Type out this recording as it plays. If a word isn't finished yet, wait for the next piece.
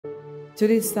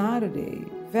Today is Saturday,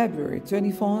 February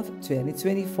 24th,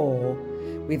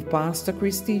 2024, with Pastor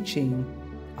Chris teaching.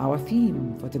 Our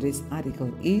theme for today's article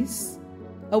is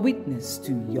A Witness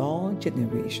to Your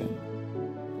Generation.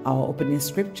 Our opening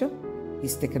scripture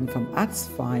is taken from Acts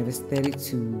 5 verse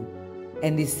 32,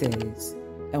 and it says,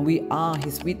 "And we are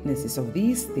his witnesses of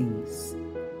these things,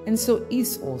 and so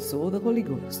is also the Holy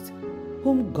Ghost,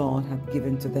 whom God hath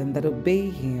given to them that obey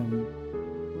him."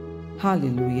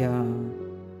 Hallelujah.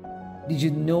 Did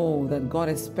you know that God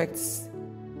expects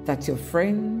that your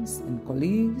friends and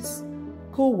colleagues,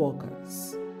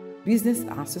 co-workers, business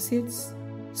associates,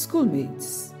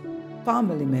 schoolmates,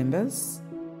 family members,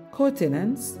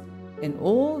 co-tenants, and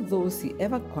all those he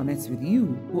ever connects with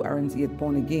you who aren't yet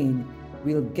born again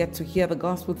will get to hear the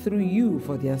gospel through you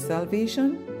for their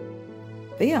salvation?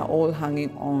 They are all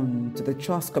hanging on to the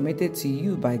trust committed to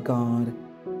you by God.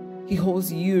 He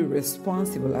holds you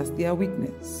responsible as their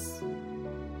witness.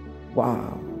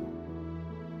 Wow.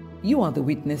 You are the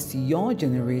witness to your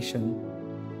generation.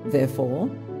 Therefore,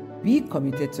 be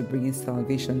committed to bringing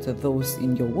salvation to those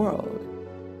in your world.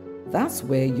 That's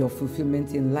where your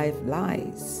fulfillment in life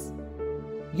lies.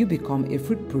 You become a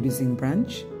fruit-producing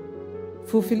branch,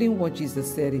 fulfilling what Jesus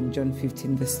said in John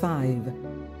 15 verse 5,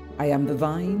 "I am the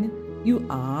vine, you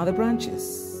are the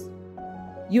branches."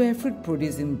 You are a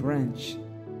fruit-producing branch,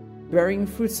 bearing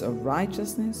fruits of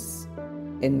righteousness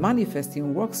and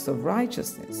manifesting works of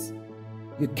righteousness.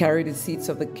 You carry the seeds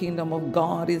of the kingdom of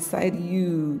God inside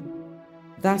you.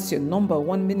 That's your number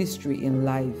one ministry in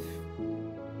life.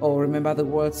 Oh, remember the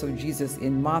words of Jesus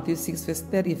in Matthew 6 verse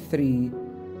 33,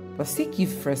 "But seek ye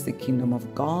first the kingdom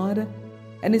of God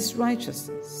and his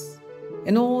righteousness,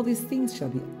 and all these things shall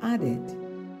be added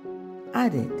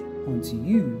unto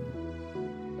you."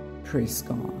 Praise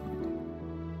God.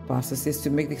 Pastor says to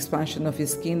make the expansion of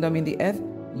his kingdom in the earth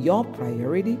your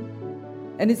priority,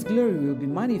 and his glory will be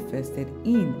manifested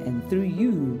in and through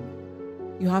you.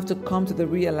 You have to come to the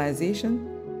realization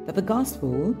that the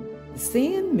gospel, the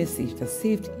same message that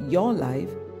saved your life,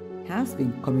 has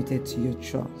been committed to your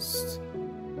trust.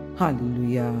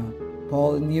 Hallelujah.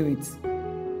 Paul knew it.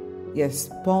 Yes,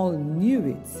 Paul knew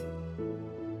it.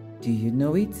 Do you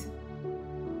know it?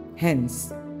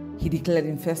 Hence, he declared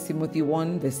in 1 Timothy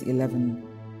 1 verse 11,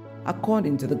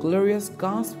 "According to the glorious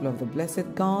gospel of the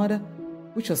blessed God,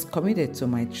 which was committed to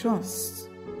my trust."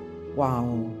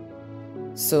 Wow.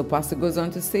 So Pastor goes on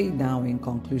to say now in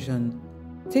conclusion,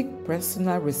 take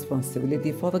personal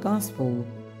responsibility for the gospel,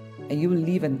 and you will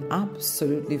live an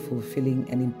absolutely fulfilling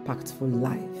and impactful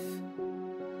life.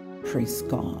 Praise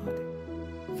God.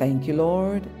 Thank you,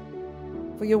 Lord,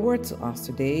 for your word to us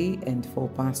today and for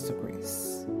Pastor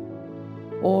Chris.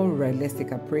 All right, let's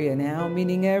take a prayer now,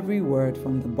 meaning every word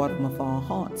from the bottom of our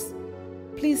hearts.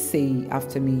 Please say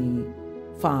after me,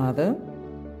 "Father,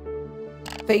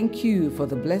 thank you for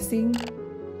the blessing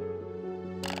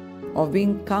of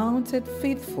being counted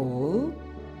faithful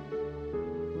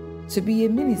to be a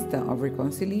minister of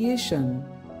reconciliation.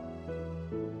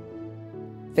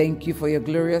 Thank you for your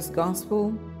glorious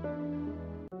gospel,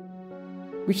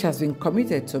 which has been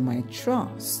committed to my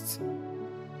trust.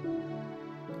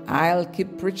 I'll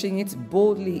keep preaching it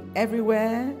boldly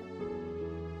everywhere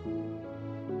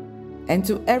and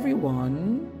to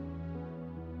everyone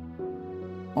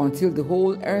until the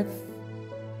whole earth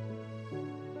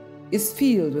is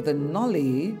filled with the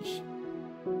knowledge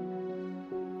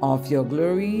of your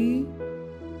glory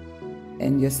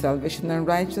and your salvation and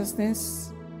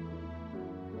righteousness.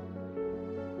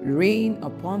 Reign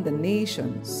upon the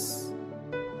nations.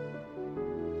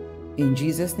 In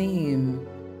Jesus' name,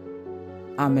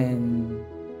 Amen."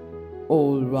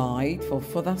 All right, for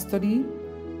further study,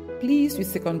 please read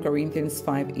 2 Corinthians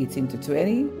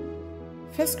 5:18-20,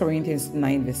 1 Corinthians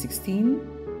 9 verse 16,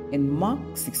 and Mark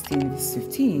 16 verse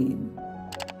 15.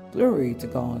 Glory to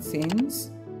God, saints.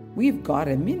 We've got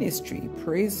a ministry,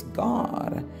 praise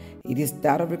God. It is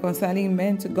that of reconciling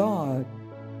men to God.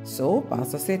 So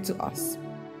Pastor said to us,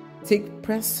 take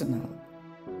personal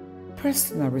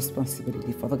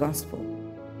responsibility for the gospel,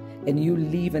 and you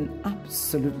live an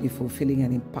absolutely fulfilling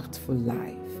and impactful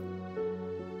life.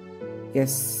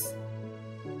 Yes,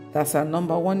 that's our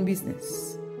number one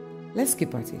business. Let's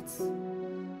keep at it,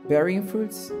 bearing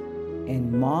fruits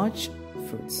and much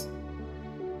fruits.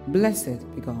 Blessed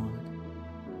be God.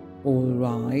 All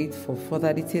right, for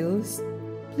further details,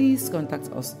 please contact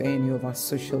us via any of our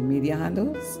social media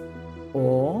handles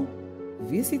or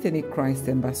visit any Christ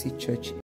Embassy Church